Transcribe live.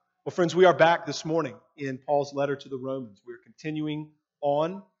Well, friends, we are back this morning in Paul's letter to the Romans. We're continuing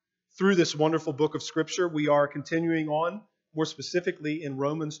on through this wonderful book of Scripture. We are continuing on, more specifically, in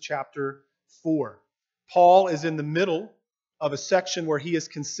Romans chapter 4. Paul is in the middle of a section where he is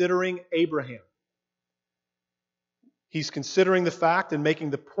considering Abraham. He's considering the fact and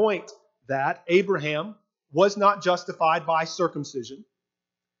making the point that Abraham was not justified by circumcision.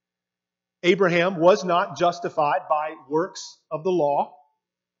 Abraham was not justified by works of the law.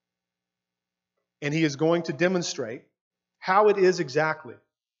 And he is going to demonstrate how it is exactly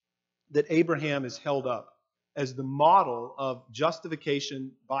that Abraham is held up as the model of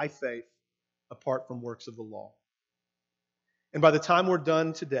justification by faith apart from works of the law. And by the time we're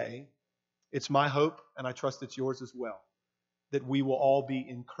done today, it's my hope, and I trust it's yours as well, that we will all be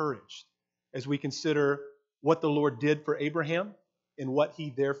encouraged as we consider what the Lord did for Abraham and what he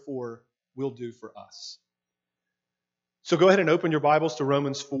therefore will do for us. So go ahead and open your Bibles to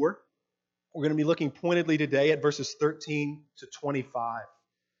Romans 4. We're going to be looking pointedly today at verses 13 to 25.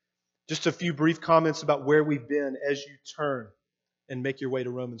 Just a few brief comments about where we've been as you turn and make your way to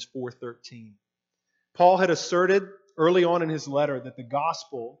Romans 4:13. Paul had asserted early on in his letter that the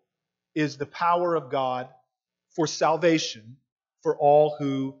gospel is the power of God for salvation for all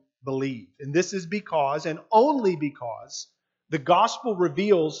who believe. And this is because, and only because, the gospel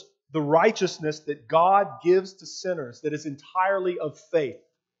reveals the righteousness that God gives to sinners that is entirely of faith.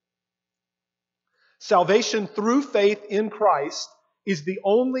 Salvation through faith in Christ is the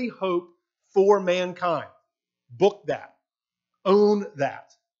only hope for mankind. Book that. Own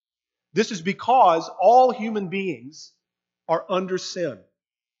that. This is because all human beings are under sin.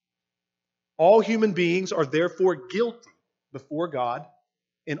 All human beings are therefore guilty before God,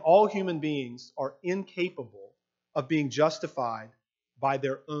 and all human beings are incapable of being justified by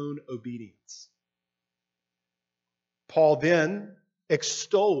their own obedience. Paul then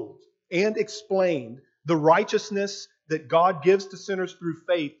extolled and explained the righteousness that God gives to sinners through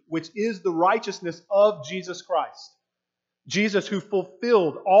faith, which is the righteousness of Jesus Christ. Jesus, who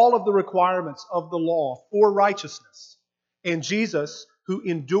fulfilled all of the requirements of the law for righteousness, and Jesus, who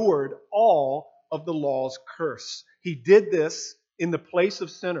endured all of the law's curse. He did this in the place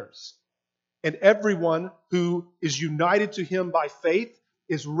of sinners. And everyone who is united to him by faith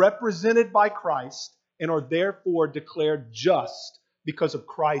is represented by Christ and are therefore declared just because of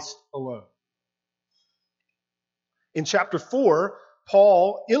Christ alone. In chapter 4,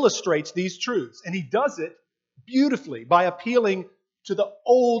 Paul illustrates these truths, and he does it beautifully by appealing to the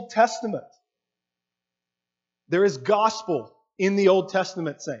Old Testament. There is gospel in the Old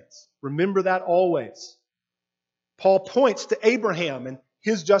Testament, saints. Remember that always. Paul points to Abraham and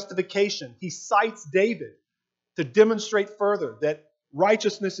his justification. He cites David to demonstrate further that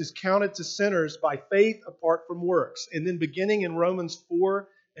righteousness is counted to sinners by faith apart from works. And then beginning in Romans 4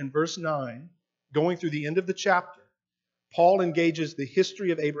 and verse 9, going through the end of the chapter, Paul engages the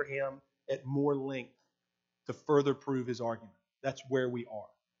history of Abraham at more length to further prove his argument. That's where we are.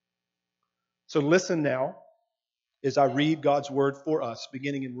 So listen now as I read God's word for us,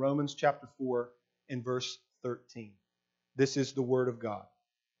 beginning in Romans chapter 4 and verse 13. This is the word of God.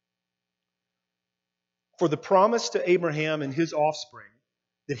 For the promise to Abraham and his offspring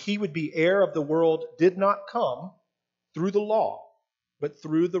that he would be heir of the world did not come through the law, but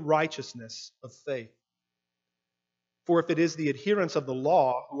through the righteousness of faith. For if it is the adherents of the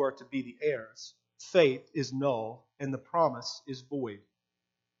law who are to be the heirs, faith is null and the promise is void.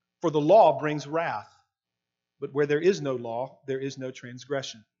 For the law brings wrath, but where there is no law, there is no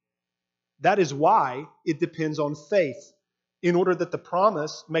transgression. That is why it depends on faith, in order that the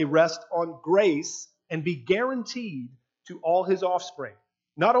promise may rest on grace and be guaranteed to all his offspring,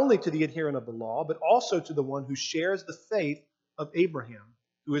 not only to the adherent of the law, but also to the one who shares the faith of Abraham,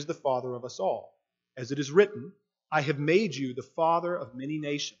 who is the father of us all. As it is written, I have made you the father of many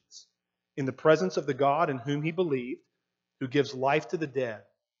nations, in the presence of the God in whom he believed, who gives life to the dead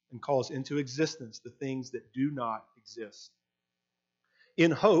and calls into existence the things that do not exist.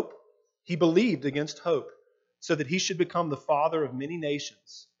 In hope, he believed against hope, so that he should become the father of many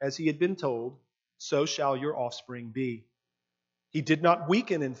nations. As he had been told, so shall your offspring be. He did not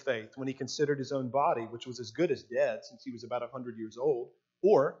weaken in faith when he considered his own body, which was as good as dead, since he was about 100 years old,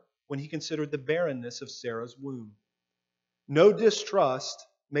 or when he considered the barrenness of Sarah's womb. No distrust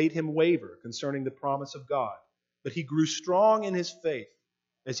made him waver concerning the promise of God, but he grew strong in his faith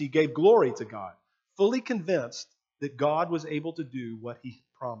as he gave glory to God, fully convinced that God was able to do what he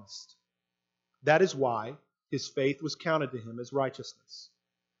promised. That is why his faith was counted to him as righteousness.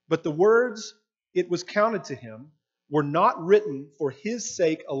 But the words, "it was counted to him," were not written for his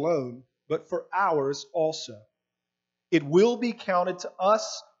sake alone, but for ours also. It will be counted to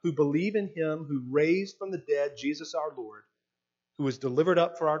us who believe in him who raised from the dead Jesus our Lord, who was delivered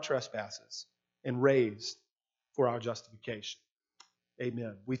up for our trespasses and raised for our justification.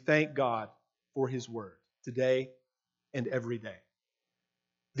 Amen. We thank God for his word today and every day.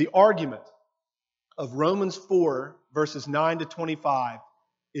 The argument of Romans 4, verses 9 to 25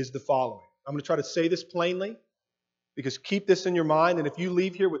 is the following. I'm going to try to say this plainly because keep this in your mind, and if you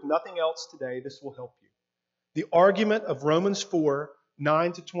leave here with nothing else today, this will help you. The argument of Romans 4,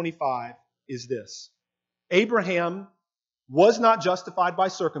 9 to 25 is this. Abraham was not justified by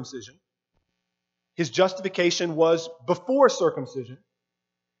circumcision. His justification was before circumcision,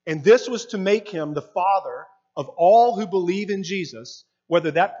 and this was to make him the father of all who believe in Jesus,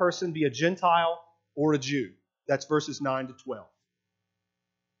 whether that person be a Gentile or a Jew. That's verses 9 to 12.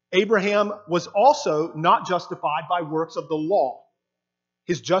 Abraham was also not justified by works of the law.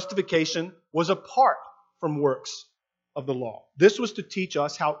 His justification was apart from works of the law. This was to teach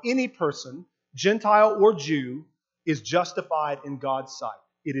us how any person, Gentile or Jew, is justified in God's sight.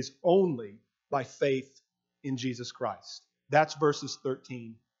 It is only by faith in Jesus Christ. That's verses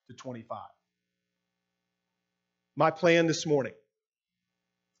 13 to 25. My plan this morning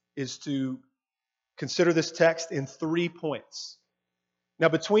is to consider this text in 3 points. Now,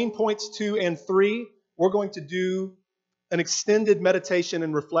 between points 2 and 3, we're going to do an extended meditation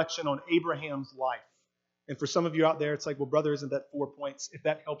and reflection on Abraham's life. And for some of you out there, it's like, well, brother, isn't that 4 points? If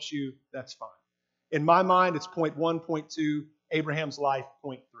that helps you, that's fine. In my mind, it's point 1, point 2, Abraham's life,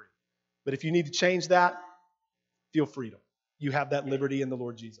 point 3. But if you need to change that, feel free to. You have that liberty in the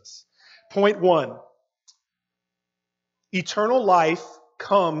Lord Jesus. Point 1, eternal life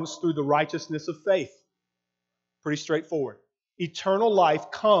comes through the righteousness of faith. Pretty straightforward. Eternal life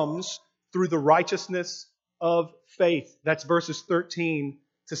comes through the righteousness of faith. That's verses 13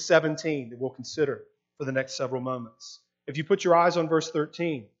 to 17 that we'll consider for the next several moments. If you put your eyes on verse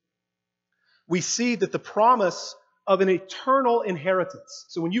 13, we see that the promise of an eternal inheritance.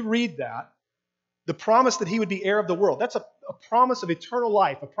 So when you read that, the promise that he would be heir of the world, that's a promise of eternal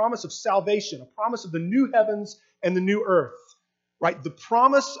life, a promise of salvation, a promise of the new heavens and the new earth. Right? The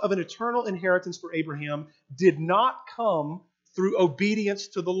promise of an eternal inheritance for Abraham did not come through obedience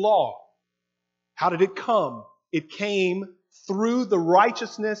to the law. How did it come? It came through the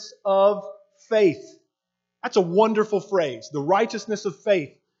righteousness of faith. That's a wonderful phrase, the righteousness of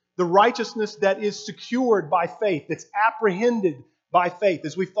faith. The righteousness that is secured by faith, that's apprehended by faith.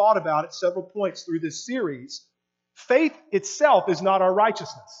 As we've thought about at several points through this series, faith itself is not our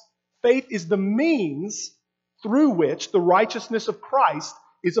righteousness. Faith is the means through which the righteousness of Christ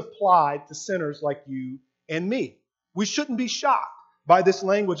is applied to sinners like you and me. We shouldn't be shocked by this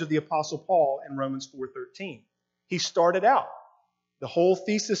language of the Apostle Paul in Romans 4:13. He started out, the whole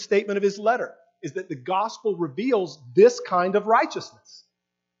thesis statement of his letter is that the gospel reveals this kind of righteousness.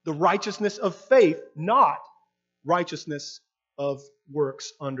 The righteousness of faith, not righteousness of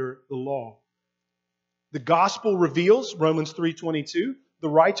works under the law. The gospel reveals, Romans 3:22, the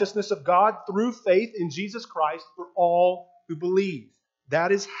righteousness of God through faith in Jesus Christ for all who believe.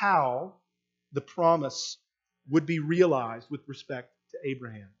 That is how the promise would be realized with respect to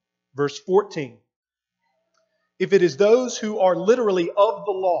Abraham. Verse 14. If it is those who are literally of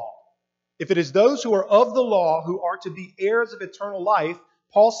the law, if it is those who are of the law who are to be heirs of eternal life,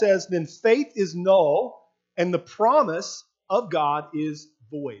 Paul says, then faith is null and the promise of God is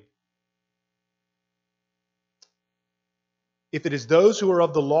void. If it is those who are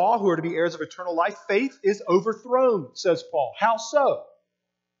of the law who are to be heirs of eternal life, faith is overthrown, says Paul. How so?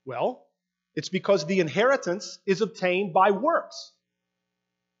 Well, it's because the inheritance is obtained by works.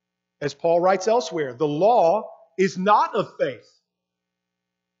 As Paul writes elsewhere, the law is not of faith.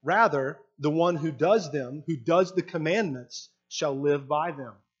 Rather, the one who does them, who does the commandments, shall live by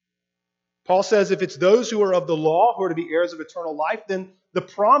them. Paul says if it's those who are of the law who are to be heirs of eternal life, then the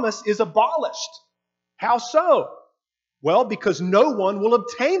promise is abolished. How so? Well, because no one will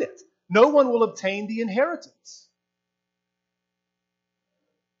obtain it. No one will obtain the inheritance.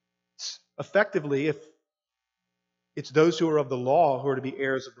 Effectively, if it's those who are of the law who are to be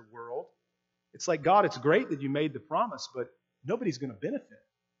heirs of the world, it's like, God, it's great that you made the promise, but nobody's going to benefit.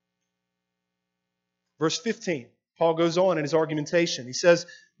 Verse 15, Paul goes on in his argumentation. He says,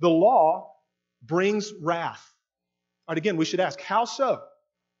 the law brings wrath. All right, again, we should ask, how so?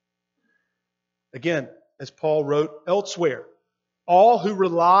 Again, as Paul wrote elsewhere, all who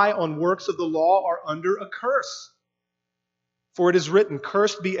rely on works of the law are under a curse. For it is written,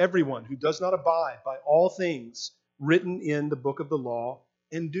 cursed be everyone who does not abide by all things written in the book of the law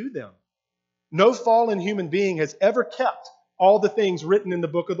and do them. No fallen human being has ever kept all the things written in the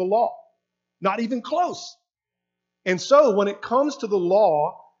book of the law. Not even close. And so when it comes to the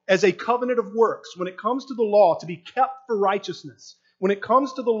law, as a covenant of works, when it comes to the law to be kept for righteousness, when it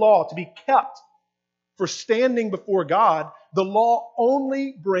comes to the law to be kept for standing before God, the law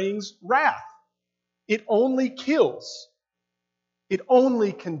only brings wrath. It only kills. It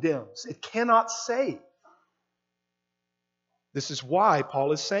only condemns. It cannot save. This is why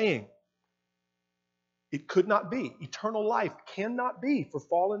Paul is saying it could not be. Eternal life cannot be for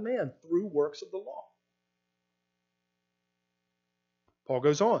fallen man through works of the law. Paul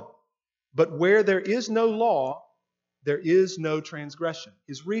goes on. But where there is no law, there is no transgression.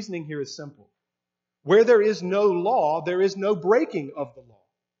 His reasoning here is simple. Where there is no law, there is no breaking of the law.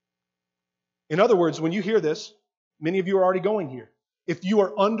 In other words, when you hear this, many of you are already going here. If you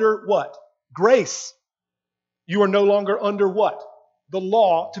are under what? Grace. You are no longer under what? The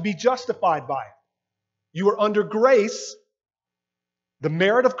law to be justified by it. You are under grace, the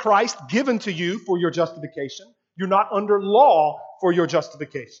merit of Christ given to you for your justification. You're not under law for your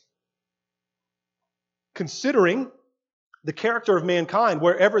justification. Considering the character of mankind,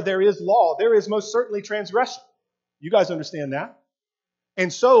 wherever there is law, there is most certainly transgression. You guys understand that?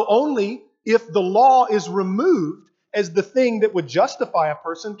 And so only if the law is removed as the thing that would justify a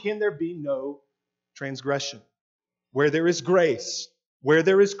person can there be no transgression. Where there is grace, where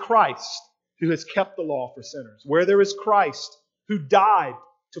there is Christ who has kept the law for sinners, where there is Christ who died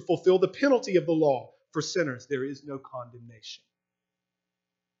to fulfill the penalty of the law for sinners, there is no condemnation.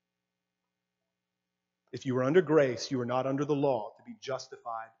 If you are under grace, you are not under the law to be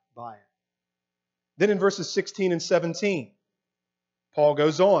justified by it. Then in verses 16 and 17, Paul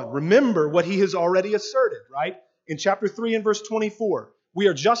goes on. Remember what he has already asserted, right? In chapter 3 and verse 24, we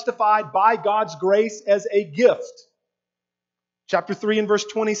are justified by God's grace as a gift. Chapter 3 and verse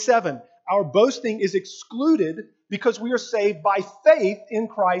 27, our boasting is excluded because we are saved by faith in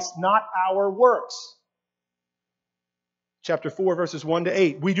Christ, not our works. Chapter 4, verses 1 to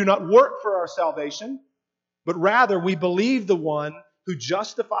 8, we do not work for our salvation, but rather we believe the one who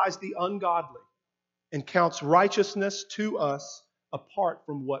justifies the ungodly and counts righteousness to us apart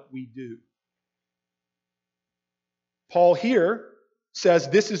from what we do. Paul here says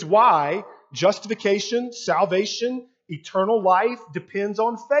this is why justification, salvation, eternal life depends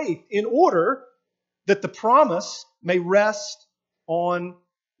on faith in order that the promise may rest on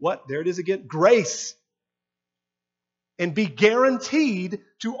what? There it is again, grace. And be guaranteed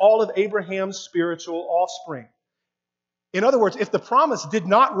to all of Abraham's spiritual offspring. In other words, if the promise did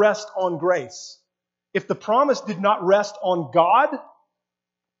not rest on grace, if the promise did not rest on God,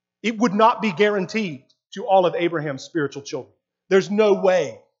 it would not be guaranteed to all of Abraham's spiritual children. There's no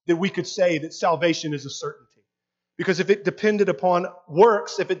way that we could say that salvation is a certainty. Because if it depended upon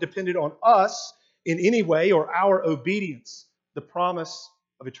works, if it depended on us in any way or our obedience, the promise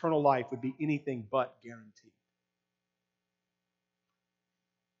of eternal life would be anything but guaranteed.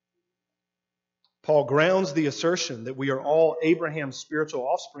 Paul grounds the assertion that we are all Abraham's spiritual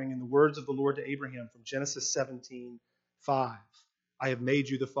offspring in the words of the Lord to Abraham from Genesis 17:5. I have made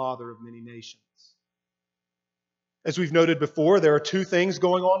you the father of many nations. As we've noted before, there are two things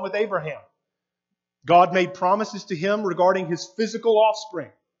going on with Abraham. God made promises to him regarding his physical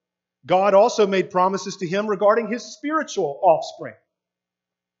offspring. God also made promises to him regarding his spiritual offspring.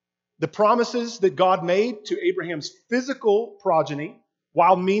 The promises that God made to Abraham's physical progeny,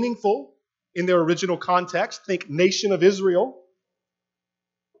 while meaningful in their original context, think nation of Israel,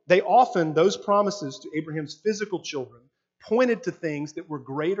 those promises to Abraham's physical children pointed to things that were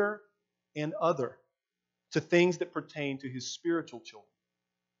greater and other, to things that pertain to his spiritual children.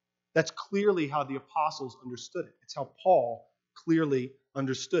 That's clearly how the apostles understood it. It's how Paul clearly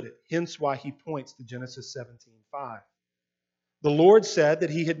understood it. Hence why he points to Genesis 17:5. The Lord said that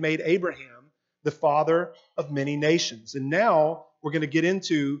he had made Abraham the father of many nations. And now we're going to get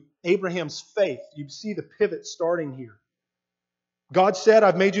into Abraham's faith. You see the pivot starting here. God said,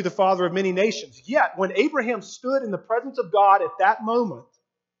 I've made you the father of many nations. Yet, when Abraham stood in the presence of God at that moment,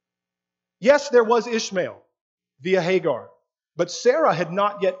 yes, there was Ishmael via Hagar, but Sarah had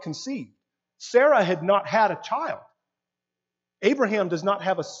not yet conceived. Sarah had not had a child. Abraham does not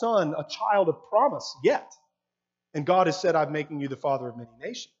have a son, a child of promise yet. And God has said, I'm making you the father of many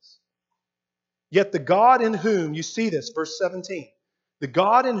nations. Yet the God in whom, you see this, verse 17, the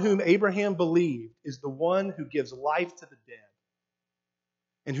God in whom Abraham believed is the one who gives life to the dead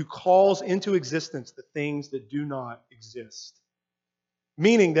and who calls into existence the things that do not exist.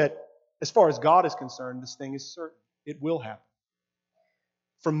 Meaning that, as far as God is concerned, this thing is certain. It will happen.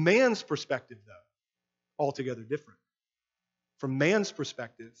 From man's perspective, though, altogether different. From man's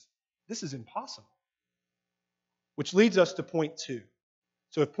perspective, this is impossible. Which leads us to point 2.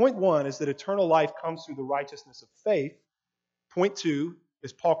 So if point 1 is that eternal life comes through the righteousness of faith, point 2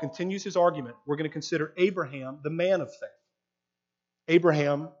 as Paul continues his argument, we're going to consider Abraham, the man of faith.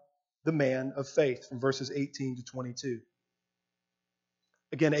 Abraham, the man of faith, from verses 18 to 22.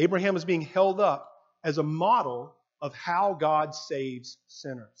 Again, Abraham is being held up as a model of how God saves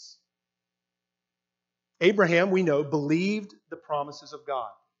sinners. Abraham, we know, believed the promises of God.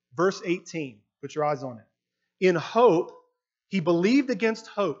 Verse 18, put your eyes on it. In hope, he believed against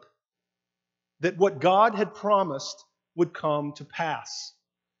hope that what God had promised would come to pass.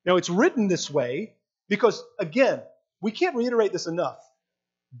 Now, it's written this way because, again, we can't reiterate this enough.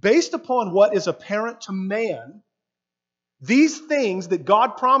 Based upon what is apparent to man, these things that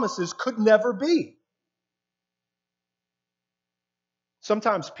God promises could never be.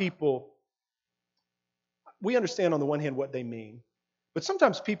 Sometimes people, we understand on the one hand what they mean, but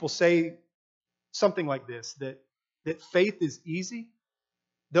sometimes people say something like this, that faith is easy.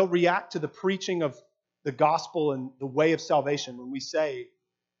 They'll react to the preaching of the gospel and the way of salvation when we say,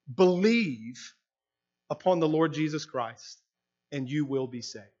 believe upon the Lord Jesus Christ and you will be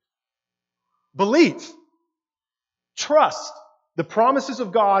saved. Believe. Trust the promises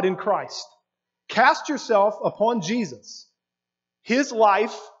of God in Christ. Cast yourself upon Jesus, His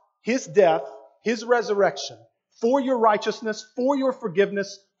life, His death, His resurrection, for your righteousness, for your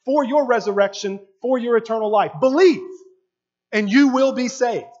forgiveness, for your resurrection, for your eternal life. Believe, and you will be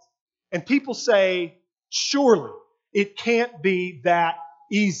saved. And people say, surely it can't be that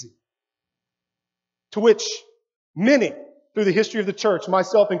easy. To which many through the history of the church,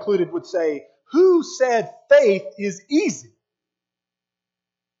 myself included, would say, who said faith is easy?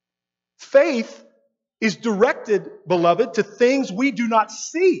 Faith is directed, beloved, to things we do not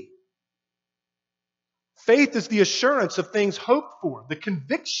see. Faith is the assurance of things hoped for, the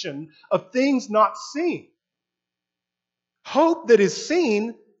conviction of things not seen. Hope that is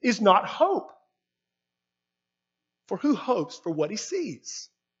seen is not hope. For who hopes for what he sees?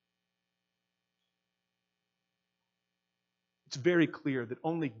 It's very clear that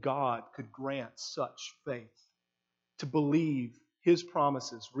only God could grant such faith to believe His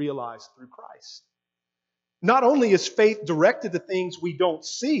promises realized through Christ. Not only is faith directed to things we don't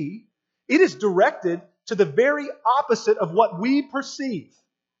see, it is directed to the very opposite of what we perceive.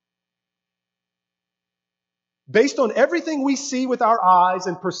 Based on everything we see with our eyes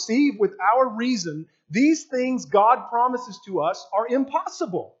and perceive with our reason, these things God promises to us are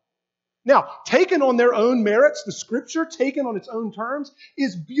impossible. Now, taken on their own merits, the Scripture, taken on its own terms,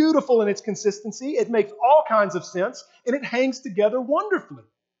 is beautiful in its consistency. It makes all kinds of sense, and it hangs together wonderfully.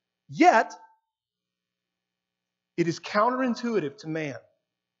 Yet, it is counterintuitive to man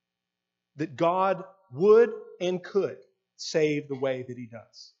that God would and could save the way that He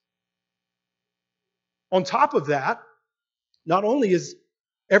does. On top of that, not only is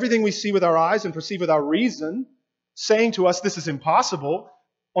everything we see with our eyes and perceive with our reason saying to us this is impossible,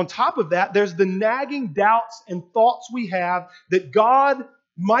 on top of that, there's the nagging doubts and thoughts we have that God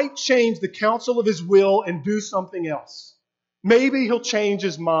might change the counsel of His will and do something else. Maybe He'll change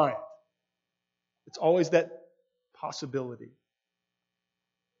His mind. It's always that possibility.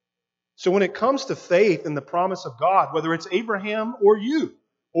 So when it comes to faith and the promise of God, whether it's Abraham or you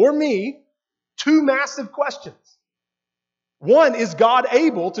or me, two massive questions. One, is God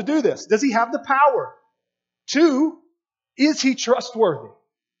able to do this? Does He have the power? Two, is He trustworthy?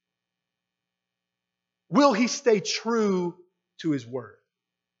 Will He stay true to His word?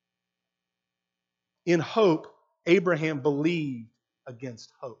 In hope, Abraham believed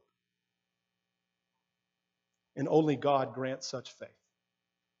against hope. And only God grants such faith.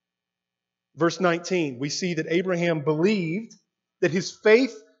 Verse 19, we see that Abraham believed that his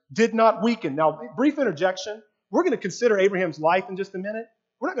faith did not weaken. Now, brief interjection. We're going to consider Abraham's life in just a minute.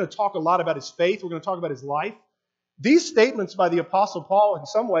 We're not going to talk a lot about his faith. We're going to talk about his life. These statements by the Apostle Paul in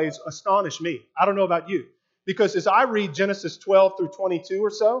some ways astonish me. I don't know about you. Because as I read Genesis 12 through 22 or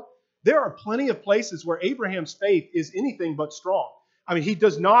so, there are plenty of places where Abraham's faith is anything but strong. I mean, he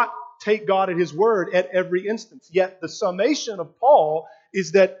does not take God at His word at every instance. Yet the summation of Paul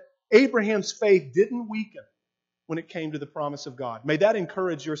is that Abraham's faith didn't weaken when it came to the promise of God. May that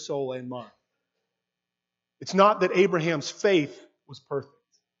encourage your soul and mine. It's not that Abraham's faith was perfect.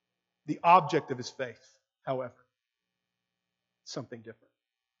 The object of his faith, however, something different.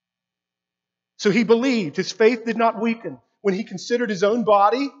 So he believed. His faith did not weaken when he considered his own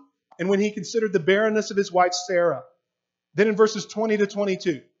body and when he considered the barrenness of his wife Sarah. Then in verses 20 to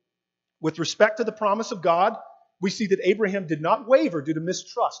 22, with respect to the promise of God, we see that Abraham did not waver due to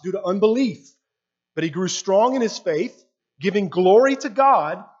mistrust, due to unbelief, but he grew strong in his faith, giving glory to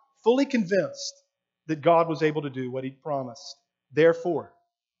God, fully convinced that God was able to do what He'd promised. Therefore,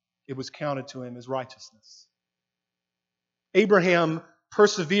 it was counted to him as righteousness. Abraham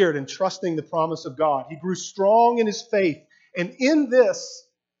persevered in trusting the promise of God. He grew strong in his faith, and in this,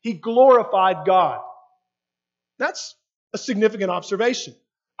 he glorified God. That's a significant observation.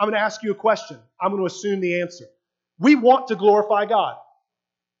 I'm going to ask you a question. I'm going to assume the answer. We want to glorify God.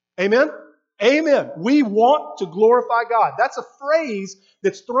 Amen? Amen. We want to glorify God. That's a phrase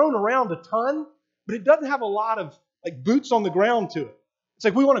that's thrown around a ton, but it doesn't have a lot of boots on the ground to it. It's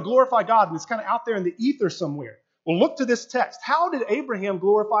like we want to glorify God, and it's kind of out there in the ether somewhere. Well, look to this text. How did Abraham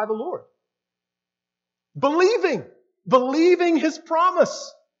glorify the Lord? Believing his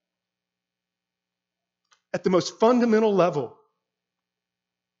promise. At the most fundamental level,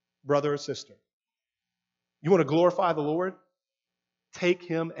 brother or sister, you want to glorify the Lord? Take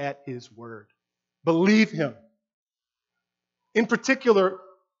him at his word. Believe him. In particular,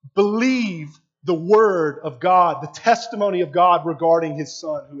 believe the word of God, the testimony of God regarding his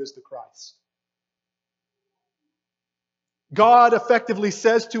Son, who is the Christ. God effectively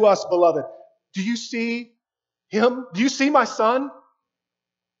says to us, beloved, do you see him? Do you see my Son?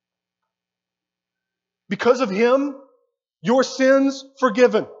 Because of him, your sins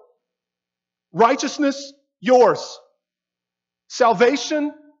forgiven. Righteousness, yours.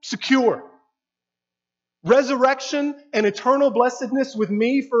 Salvation, secure. Resurrection and eternal blessedness with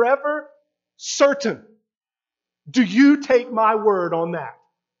me forever, certain. Do you take my word on that?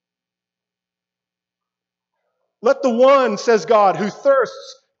 Let the one, says God, who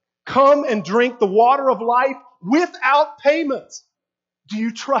thirsts, come and drink the water of life without payment. Do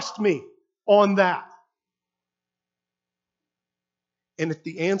you trust me on that? And if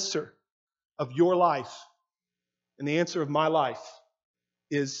the answer of your life and the answer of my life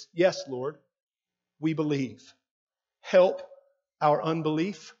is yes, Lord, we believe. Help our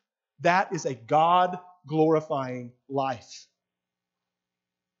unbelief. That is a God-glorifying life.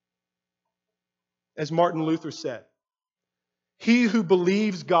 As Martin Luther said, he who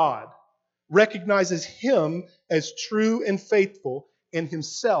believes God recognizes him as true and faithful and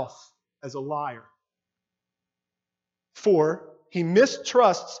himself as a liar. For he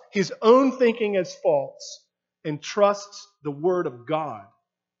mistrusts his own thinking as false and trusts the word of God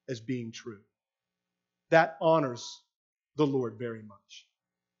as being true. That honors the Lord very much.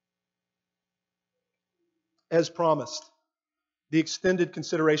 As promised, the extended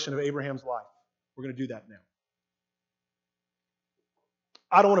consideration of Abraham's life. We're going to do that now.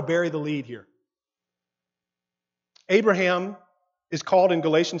 I don't want to bury the lead here. Abraham is called in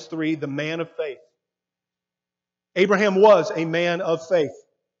Galatians 3 the man of faith. Abraham was a man of faith,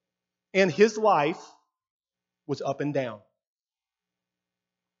 and his life was up and down.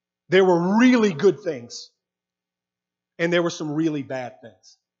 There were really good things, and there were some really bad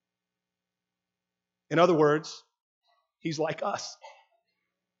things. In other words, he's like us.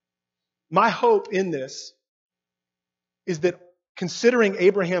 My hope in this is that considering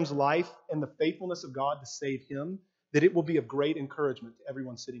Abraham's life and the faithfulness of God to save him, that it will be of great encouragement to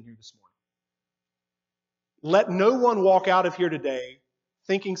everyone sitting here this morning. Let no one walk out of here today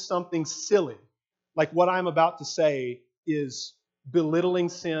thinking something silly, like what I'm about to say is belittling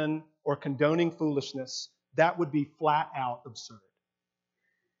sin or condoning foolishness. That would be flat out absurd.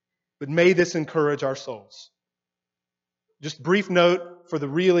 But may this encourage our souls. Just brief note for the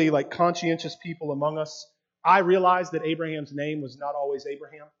really conscientious people among us. I realize that Abraham's name was not always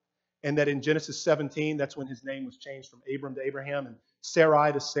Abraham, and that in Genesis 17, that's when his name was changed from Abram to Abraham and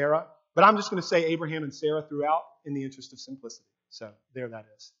Sarai to Sarah. But I'm just going to say Abraham and Sarah throughout in the interest of simplicity. So there that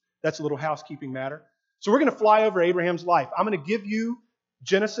is. That's a little housekeeping matter. So we're going to fly over Abraham's life. I'm going to give you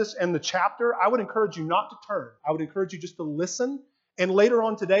Genesis and the chapter. I would encourage you not to turn. I would encourage you just to listen. And later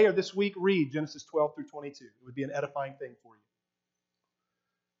on today or this week, read Genesis 12 through 22. It would be an edifying thing for you.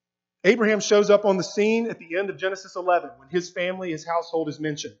 Abraham shows up on the scene at the end of Genesis 11 when his family, his household is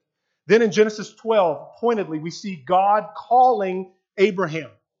mentioned. Then in Genesis 12, pointedly, we see God calling Abraham.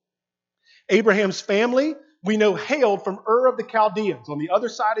 Abraham's family, we know, hailed from Ur of the Chaldeans on the other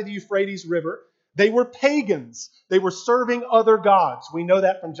side of the Euphrates River. They were pagans. They were serving other gods. We know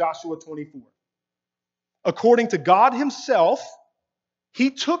that from Joshua 24. According to God himself,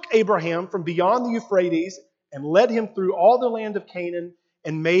 he took Abraham from beyond the Euphrates and led him through all the land of Canaan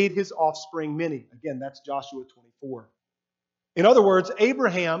and made his offspring many. Again, that's Joshua 24. In other words,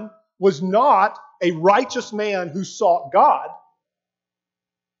 Abraham was not a righteous man who sought God.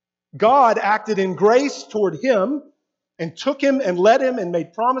 God acted in grace toward him and took him and led him and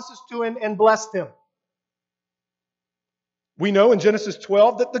made promises to him and blessed him. We know in Genesis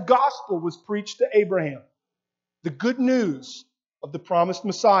 12 that the gospel was preached to Abraham. The good news of the promised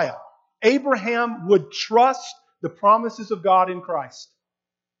Messiah. Abraham would trust the promises of God in Christ.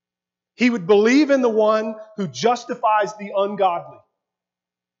 He would believe in the one who justifies the ungodly.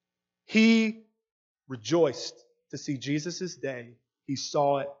 He rejoiced to see Jesus' day. He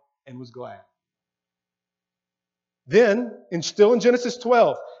saw it and was glad. Then, still in Genesis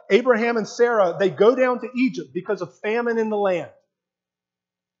 12, Abraham and Sarah, they go down to Egypt because of famine in the land.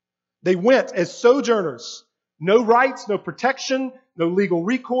 They went as sojourners. No rights, no protection, no legal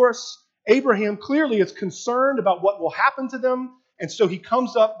recourse. Abraham clearly is concerned about what will happen to them, and so he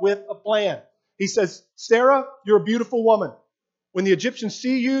comes up with a plan. He says, Sarah, you're a beautiful woman. When the Egyptians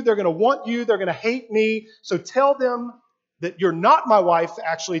see you, they're going to want you, they're going to hate me, so tell them that you're not my wife,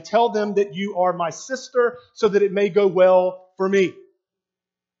 actually. Tell them that you are my sister so that it may go well for me.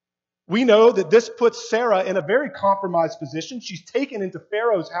 We know that this puts Sarah in a very compromised position. She's taken into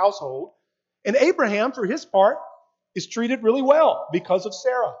Pharaoh's household. And Abraham, for his part, is treated really well because of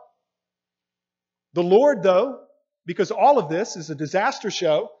Sarah. The Lord, though, because all of this is a disaster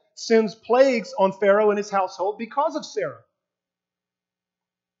show, sends plagues on Pharaoh and his household because of Sarah.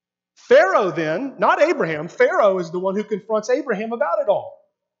 Pharaoh then, not Abraham, Pharaoh is the one who confronts Abraham about it all.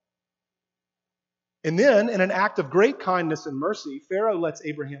 And then, in an act of great kindness and mercy, Pharaoh lets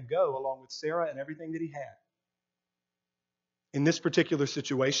Abraham go along with Sarah and everything that he had. In this particular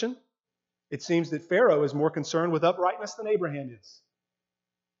situation, it seems that Pharaoh is more concerned with uprightness than Abraham is.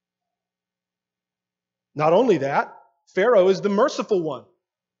 Not only that, Pharaoh is the merciful one.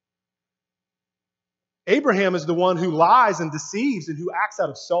 Abraham is the one who lies and deceives and who acts out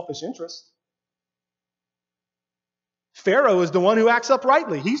of selfish interest. Pharaoh is the one who acts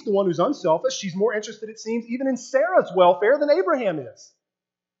uprightly. He's the one who's unselfish. She's more interested, it seems, even in Sarah's welfare than Abraham is.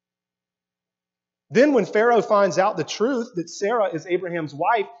 Then when Pharaoh finds out the truth that Sarah is Abraham's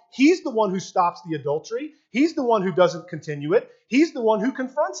wife, he's the one who stops the adultery. He's the one who doesn't continue it. He's the one who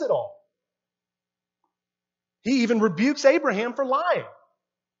confronts it all. He even rebukes Abraham for lying.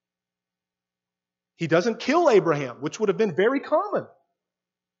 He doesn't kill Abraham, which would have been very common.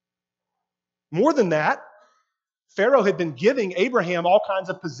 More than that, Pharaoh had been giving Abraham all kinds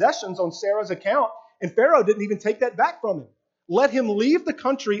of possessions on Sarah's account, and Pharaoh didn't even take that back from him. Let him leave the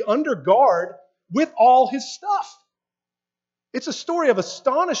country under guard with all his stuff. It's a story of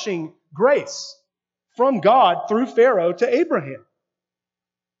astonishing grace from God through Pharaoh to Abraham.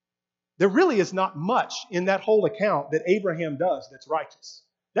 There really is not much in that whole account that Abraham does that's righteous.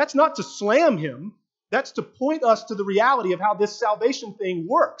 That's not to slam him. That's to point us to the reality of how this salvation thing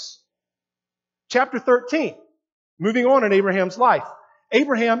works. Chapter 13, moving on in Abraham's life.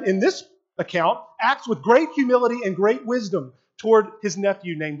 Abraham, in this account, acts with great humility and great wisdom toward his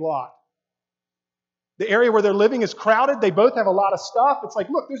nephew named Lot. The area where they're living is crowded. They both have a lot of stuff. It's like,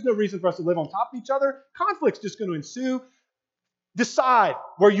 look, there's no reason for us to live on top of each other. Conflict's just going to ensue. Decide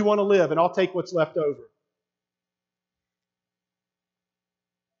where you want to live, and I'll take what's left over.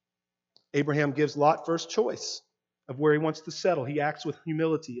 Abraham gives Lot first choice of where he wants to settle. He acts with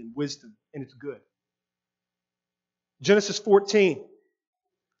humility and wisdom, and it's good. Genesis 14.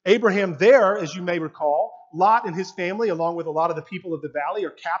 Abraham there, as you may recall, Lot and his family, along with a lot of the people of the valley,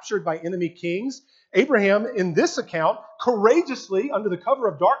 are captured by enemy kings. Abraham, in this account, courageously, under the cover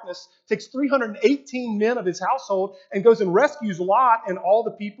of darkness, takes 318 men of his household and goes and rescues Lot and all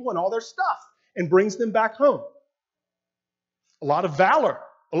the people and all their stuff and brings them back home. A lot of valor,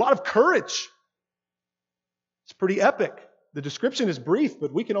 a lot of courage. It's pretty epic. The description is brief,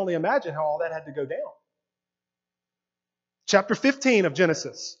 but we can only imagine how all that had to go down. Chapter 15 of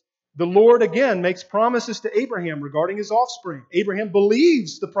Genesis. The Lord again makes promises to Abraham regarding his offspring. Abraham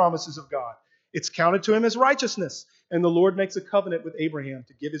believes the promises of God. It's counted to him as righteousness. And the Lord makes a covenant with Abraham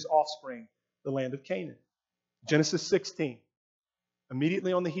to give his offspring the land of Canaan. Genesis 16.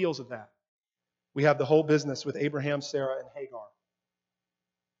 Immediately on the heels of that, we have the whole business with Abraham, Sarah, and Hagar.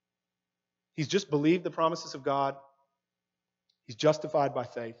 He's just believed the promises of God. He's justified by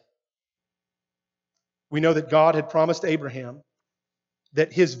faith. We know that God had promised Abraham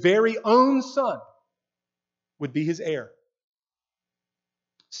that his very own son would be his heir.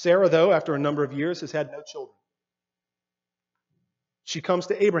 Sarah, though, after a number of years, has had no children. She comes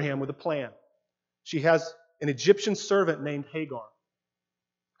to Abraham with a plan. She has an Egyptian servant named Hagar.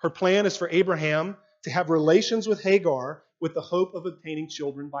 Her plan is for Abraham to have relations with Hagar with the hope of obtaining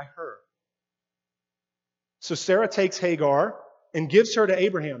children by her. So Sarah takes Hagar and gives her to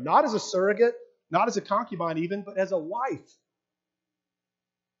Abraham, not as a surrogate, not as a concubine even, but as a wife.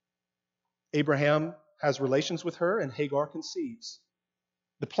 Abraham has relations with her, and Hagar conceives.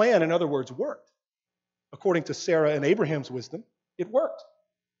 The plan, in other words, worked. According to Sarah and Abraham's wisdom, it worked.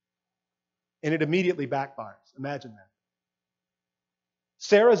 And it immediately backfires. Imagine that.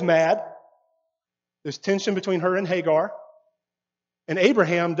 Sarah's mad. There's tension between her and Hagar. And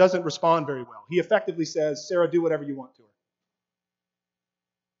Abraham doesn't respond very well. He effectively says, Sarah, do whatever you want to her.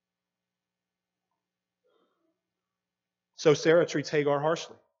 So Sarah treats Hagar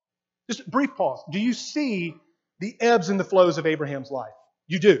harshly. Just a brief pause. Do you see the ebbs and the flows of Abraham's life?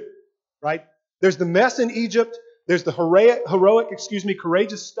 You do, right? There's the mess in Egypt. There's the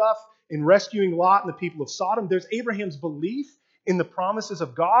courageous stuff in rescuing Lot and the people of Sodom. There's Abraham's belief in the promises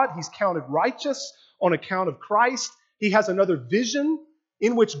of God. He's counted righteous on account of Christ. He has another vision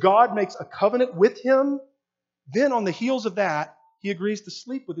in which God makes a covenant with him. Then on the heels of that, he agrees to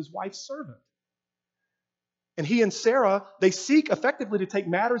sleep with his wife's servant. And he and Sarah, they seek effectively to take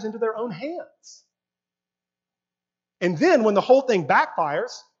matters into their own hands. And then when the whole thing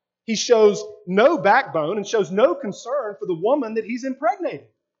backfires, he shows no backbone and shows no concern for the woman that he's impregnated.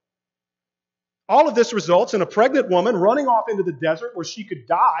 All of this results in a pregnant woman running off into the desert where she could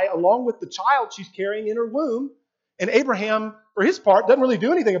die along with the child she's carrying in her womb. And Abraham, for his part, doesn't really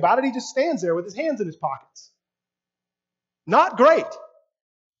do anything about it. He just stands there with his hands in his pockets. Not great.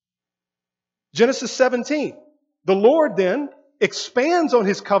 Genesis 17. The Lord then expands on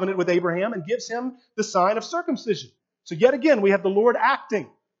his covenant with Abraham and gives him the sign of circumcision. So yet again, we have the Lord acting.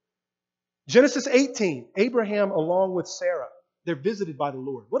 Genesis 18. Abraham along with Sarah. They're visited by the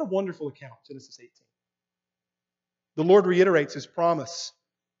Lord. What a wonderful account, Genesis 18. The Lord reiterates his promise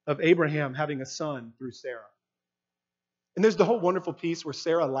of Abraham having a son through Sarah. And there's the whole wonderful piece where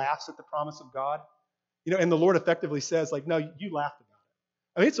Sarah laughs at the promise of God. And the Lord effectively says, no, you laughed about it.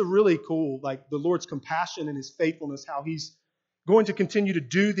 I mean, it's a really cool, the Lord's compassion and his faithfulness, how he's going to continue to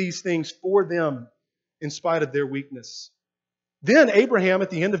do these things for them in spite of their weakness. Then Abraham, at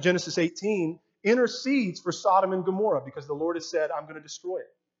the end of Genesis 18, intercedes for Sodom and Gomorrah because the Lord has said, I'm going to destroy it.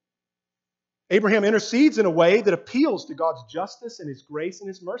 Abraham intercedes in a way that appeals to God's justice and his grace and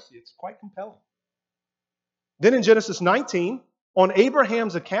his mercy. It's quite compelling. Then in Genesis 19, on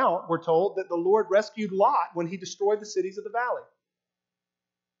Abraham's account, we're told that the Lord rescued Lot when he destroyed the cities of the valley.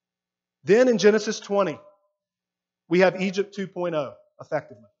 Then in Genesis 20, we have Egypt 2.0,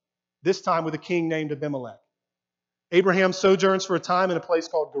 effectively. This time with a king named Abimelech. Abraham sojourns for a time in a place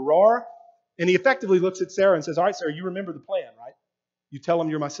called Gerar, and he effectively looks at Sarah and says, all right, Sarah, you remember the plan, right? You tell him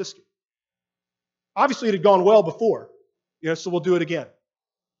you're my sister. Obviously, it had gone well before, so we'll do it again.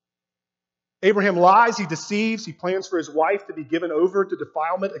 Abraham lies, he deceives, he plans for his wife to be given over to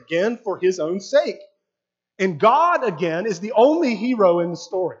defilement again for his own sake. And God, again, is the only hero in the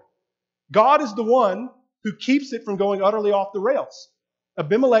story. God is the one who keeps it from going utterly off the rails.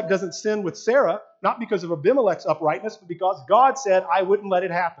 Abimelech doesn't sin with Sarah, not because of Abimelech's uprightness, but because God said, I wouldn't let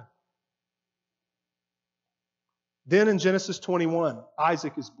it happen. Then in Genesis 21,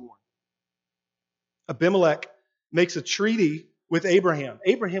 Isaac is born. Abimelech makes a treaty with Abraham.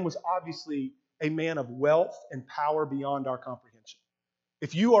 Abraham was obviously a man of wealth and power beyond our comprehension.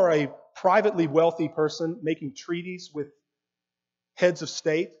 If you are a privately wealthy person making treaties with heads of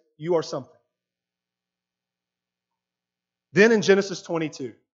state, you are something. Then in Genesis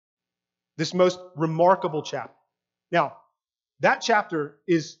 22, this most remarkable chapter. Now, that chapter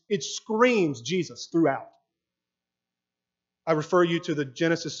it screams Jesus throughout. I refer you to the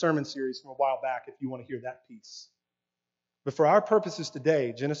Genesis sermon series from a while back if you want to hear that piece. But for our purposes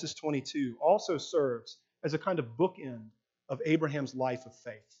today, Genesis 22 also serves as a kind of bookend of Abraham's life of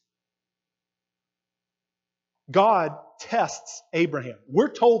faith. God tests Abraham.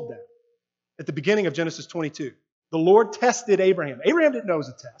 We're told that at the beginning of Genesis 22. The Lord tested Abraham. Abraham didn't know it was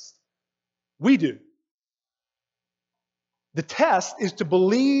a test. We do. The test is to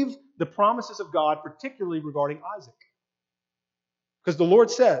believe the promises of God, particularly regarding Isaac. Because the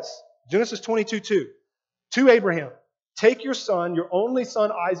Lord says, Genesis 22:2, to Abraham, take your son, your only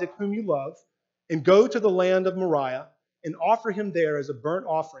son Isaac, whom you love, and go to the land of Moriah and offer him there as a burnt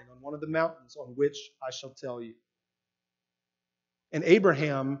offering on one of the mountains on which I shall tell you. And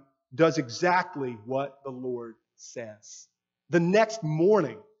Abraham does exactly what the Lord says. The next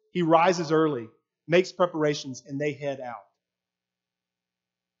morning, he rises early, makes preparations, and they head out.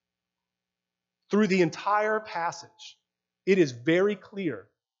 Through the entire passage, it is very clear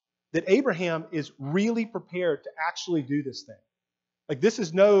that Abraham is really prepared to actually do this thing.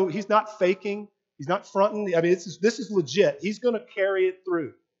 He's not faking, he's not fronting. I mean, this is legit. He's going to carry it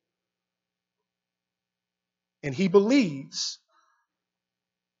through. And he believes,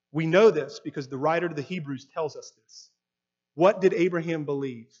 we know this because the writer to the Hebrews tells us this. What did Abraham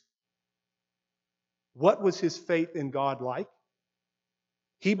believe? What was his faith in God like?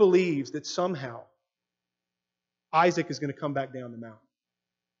 He believes that somehow Isaac is going to come back down the mountain.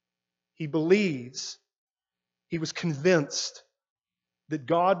 He believes, he was convinced that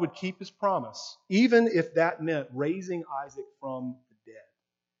God would keep his promise, even if that meant raising Isaac from the dead.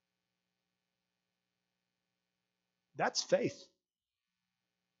 That's faith.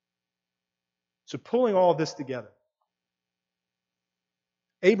 So pulling all of this together,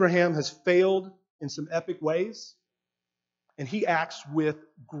 Abraham has failed in some epic ways, and he acts with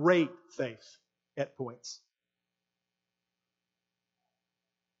great faith at points.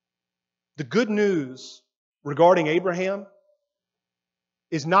 The good news regarding Abraham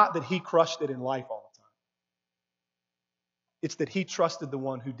is not that he crushed it in life all the time. It's that he trusted the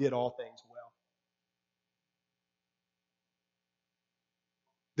one who did all things well.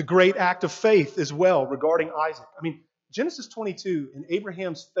 The great act of faith as well regarding Isaac. Genesis 22 and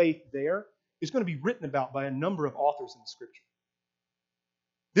Abraham's faith there is going to be written about by a number of authors in the Scripture.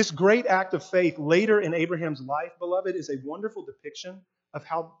 This great act of faith later in Abraham's life, beloved, is a wonderful depiction of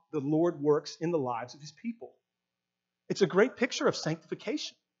how the Lord works in the lives of His people. It's a great picture of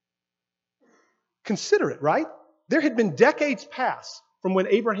sanctification. Consider it, right? There had been decades pass from when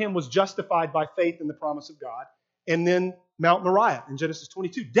Abraham was justified by faith in the promise of God, and then Mount Moriah in Genesis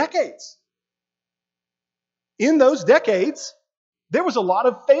 22. Decades. In those decades, there was a lot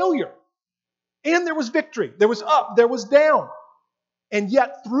of failure. And there was victory. There was up, there was down. And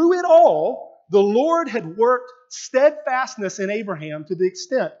yet, through it all, the Lord had worked steadfastness in Abraham to the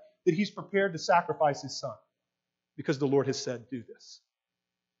extent that he's prepared to sacrifice his son because the Lord has said, do this.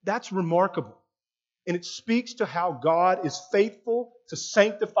 That's remarkable. And it speaks to how God is faithful to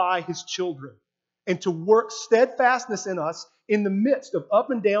sanctify His children and to work steadfastness in us in the midst of up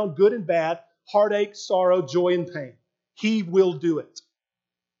and down, good and bad, heartache, sorrow, joy, and pain. He will do it.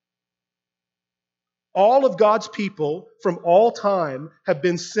 All of God's people from all time have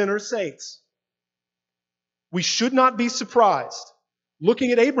been sinner saints. We should not be surprised.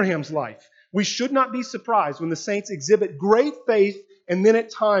 Looking at Abraham's life, we should not be surprised when the saints exhibit great faith and then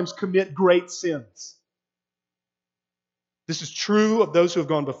at times commit great sins. This is true of those who have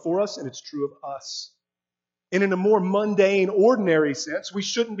gone before us, and it's true of us. And in a more mundane, ordinary sense, we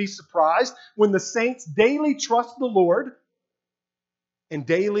shouldn't be surprised when the saints daily trust the Lord and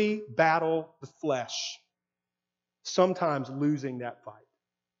daily battle the flesh, sometimes losing that fight.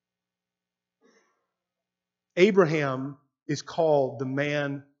 Abraham is called the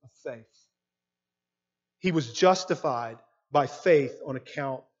man of faith. He was justified by faith on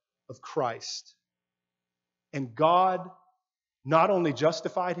account of Christ. And God not only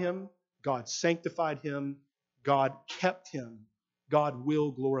justified him, God sanctified him, God kept him. God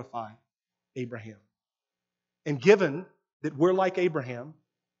will glorify Abraham. And given that we're like Abraham,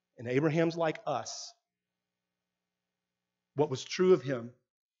 and Abraham's like us, what was true of him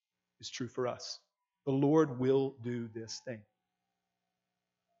is true for us. The Lord will do this thing.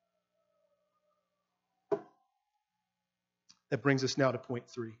 That brings us now to point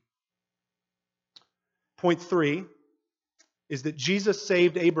 3. Point 3 is that Jesus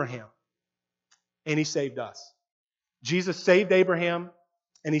saved Abraham, and He saved us. Jesus saved Abraham,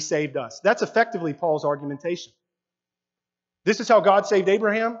 and He saved us. That's effectively Paul's argumentation. This is how God saved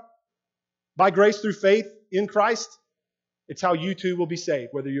Abraham. By grace through faith in Christ, it's how you too will be saved.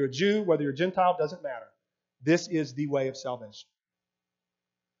 Whether you're a Jew, whether you're a Gentile, doesn't matter. This is the way of salvation.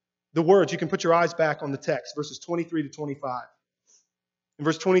 The words, you can put your eyes back on the text, verses 23 to 25. In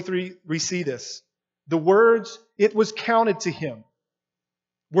verse 23, we see this. The words, it was counted to him,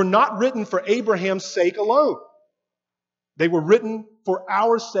 were not written for Abraham's sake alone. They were written for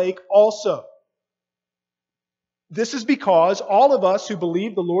our sake also. This is because all of us who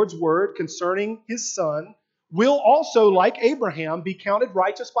believe the Lord's word concerning His Son will also, like Abraham, be counted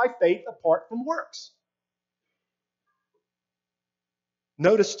righteous by faith apart from works.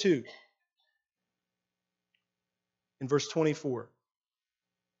 Notice too, in verse 24,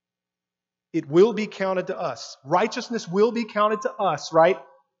 it will be counted to us. Righteousness will be counted to us, right?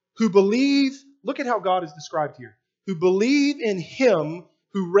 Who believe, look at how God is described here, who believe in Him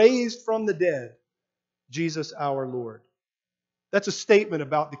who raised from the dead Jesus our Lord. That's a statement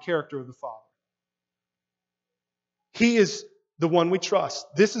about the character of the Father. He is the one we trust.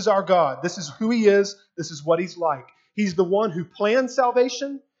 This is our God. This is who He is. This is what He's like. He's the one who planned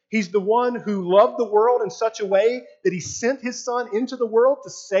salvation. He's the one who loved the world in such a way that He sent His Son into the world to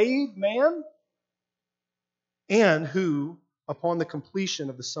save man, and who, upon the completion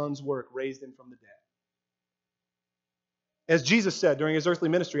of the Son's work, raised Him from the dead. As Jesus said during His earthly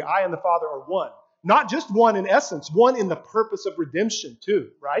ministry, I and the Father are one. Not just one in essence, one in the purpose of redemption too,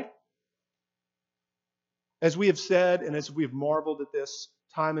 right? As we have said and as we have marveled at this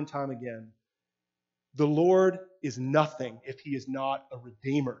time and time again, the Lord is nothing if He is not a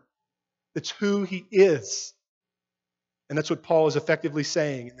Redeemer. That's who He is. And that's what Paul is effectively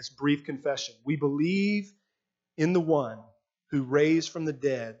saying in this brief confession. We believe in the one who raised from the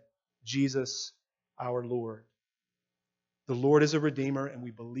dead Jesus our Lord. The Lord is a Redeemer, and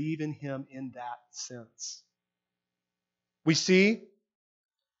we believe in Him in that sense. We see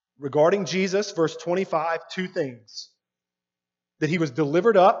Regarding Jesus, verse 25, two things. That he was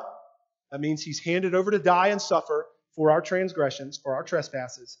delivered up, that means he's handed over to die and suffer for our transgressions, for our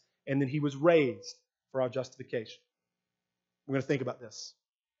trespasses, and then he was raised for our justification. We're going to think about this.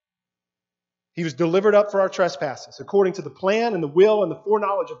 He was delivered up for our trespasses. According to the plan and the will and the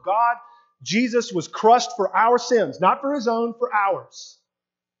foreknowledge of God, Jesus was crushed for our sins, not for his own, for ours.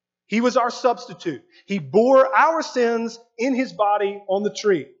 He was our substitute. He bore our sins in his body on the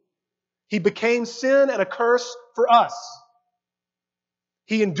tree. He became sin and a curse for us.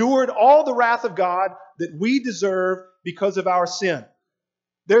 He endured all the wrath of God that we deserve because of our sin.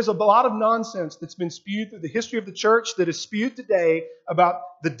 There's a lot of nonsense that's been spewed through the history of the church that is spewed today about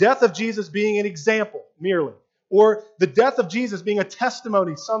the death of Jesus being an example merely, or the death of Jesus being a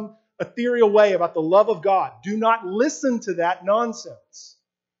testimony, some ethereal way about the love of God. Do not listen to that nonsense.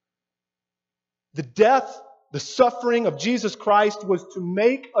 The death, the suffering of Jesus Christ was to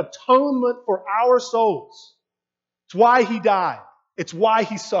make atonement for our souls. It's why he died. It's why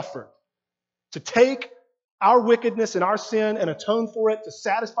he suffered. To take our wickedness and our sin and atone for it, to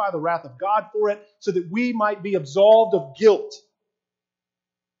satisfy the wrath of God for it, so that we might be absolved of guilt.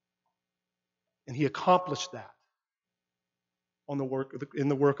 And he accomplished that in the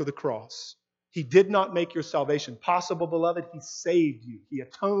work of the cross. He did not make your salvation possible, beloved. He saved you. He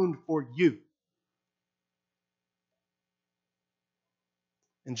atoned for you.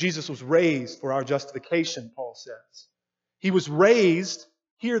 And Jesus was raised for our justification, Paul says. He was raised,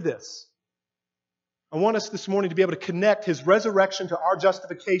 hear this. I want us this morning to be able to connect his resurrection to our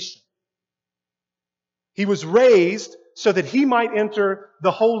justification. He was raised so that he might enter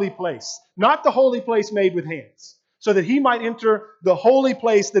the holy place. Not the holy place made with hands. So that he might enter the holy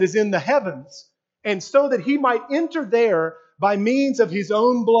place that is in the heavens. And so that he might enter there by means of his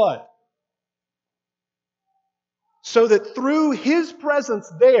own blood. So that through his presence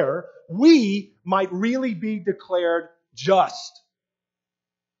there, we might really be declared just.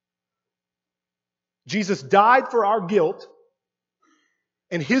 Jesus died for our guilt,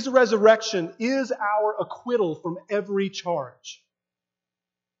 and his resurrection is our acquittal from every charge.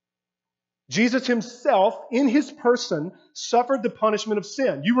 Jesus himself, in his person, suffered the punishment of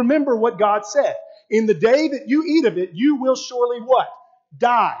sin. You remember what God said. In the day that you eat of it, you will surely what?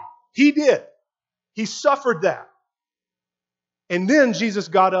 Die. He did. He suffered that. And then Jesus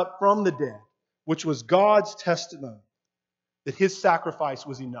got up from the dead, which was God's testimony that his sacrifice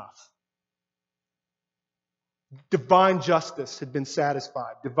was enough. Divine justice had been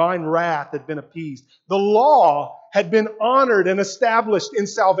satisfied. Divine wrath had been appeased. The law had been honored and established in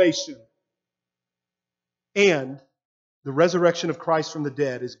salvation. And the resurrection of Christ from the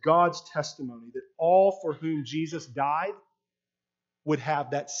dead is God's testimony that all for whom Jesus died would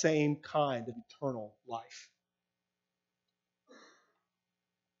have that same kind of eternal life.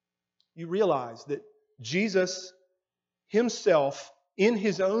 You realize that Jesus himself, in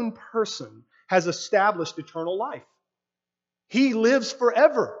his own person, has established eternal life. He lives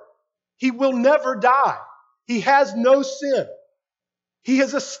forever. He will never die. He has no sin. He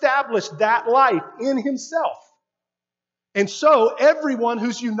has established that life in himself. And so everyone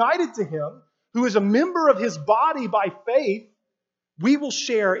who's united to him, who is a member of his body by faith, we will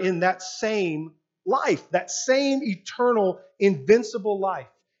share in that same life, that same eternal, invincible life.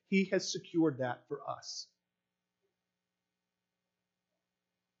 He has secured that for us.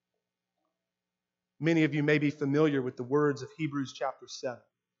 Many of you may be familiar with the words of Hebrews chapter 7.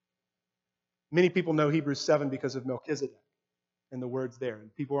 Many people know Hebrews 7 because of Melchizedek and the words there.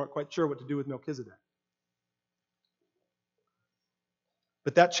 And people aren't quite sure what to do with Melchizedek.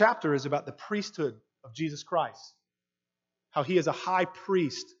 But that chapter is about the priesthood of Jesus Christ. How he is a high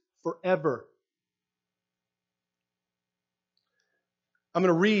priest forever. I'm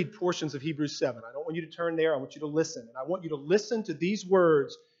going to read portions of Hebrews 7. I don't want you to turn there. I want you to listen. And I want you to listen to these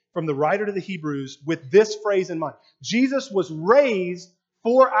words from the writer to the Hebrews with this phrase in mind. Jesus was raised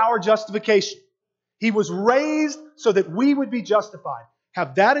for our justification. He was raised so that we would be justified.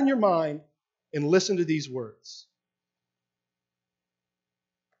 Have that in your mind and listen to these words.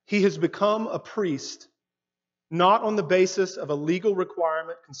 He has become a priest not on the basis of a legal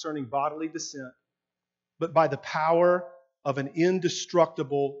requirement concerning bodily descent, but by the power of an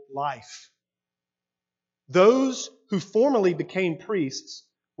indestructible life. Those who formerly became priests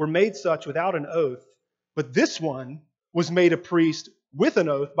were made such without an oath, but this one was made a priest with an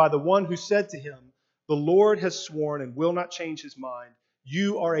oath by the one who said to him, "The Lord has sworn and will not change his mind.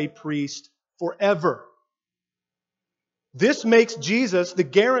 You are a priest forever." This makes Jesus the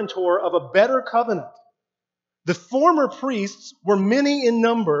guarantor of a better covenant. The former priests were many in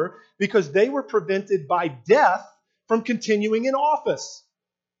number because they were prevented by death from continuing in office.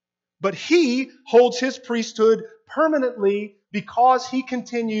 but he holds his priesthood permanently because he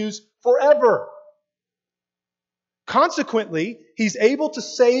continues forever. Consequently, he's able to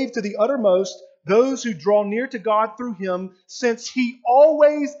save to the uttermost those who draw near to God through him, since he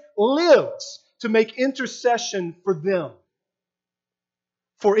always lives to make intercession for them.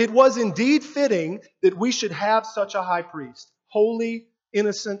 For it was indeed fitting that we should have such a high priest, holy,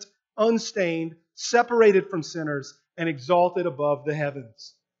 innocent, unstained, separated from sinners, and exalted above the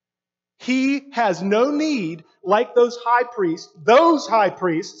heavens. He has no need, like those high priests,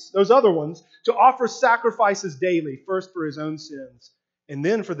 those other ones, to offer sacrifices daily, first for his own sins and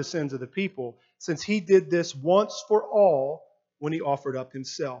then for the sins of the people, since he did this once for all when he offered up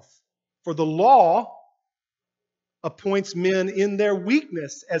himself. For the law appoints men in their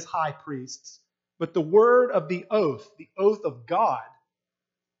weakness as high priests, but the word of the oath of God,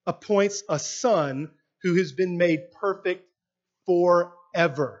 appoints a son who has been made perfect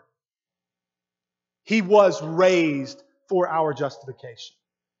forever. He was raised for our justification.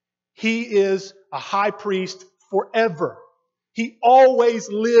 He is a high priest forever. He always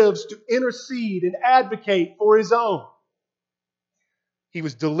lives to intercede and advocate for his own. He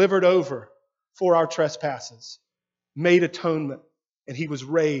was delivered over for our trespasses, made atonement, and he was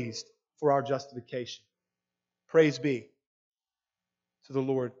raised for our justification. Praise be to the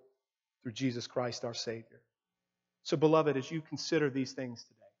Lord through Jesus Christ our Savior. So, beloved, as you consider these things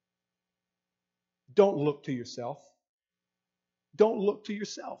today, don't look to yourself. Don't look to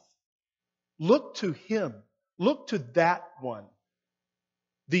yourself. Look to him. Look to that one,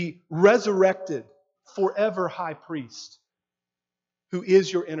 the resurrected, forever high priest, who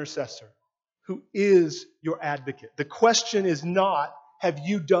is your intercessor, who is your advocate. The question is not, have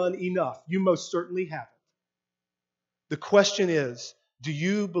you done enough? You most certainly haven't. The question is, do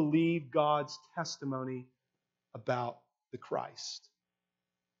you believe God's testimony about the Christ?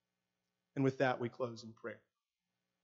 And with that, we close in prayer.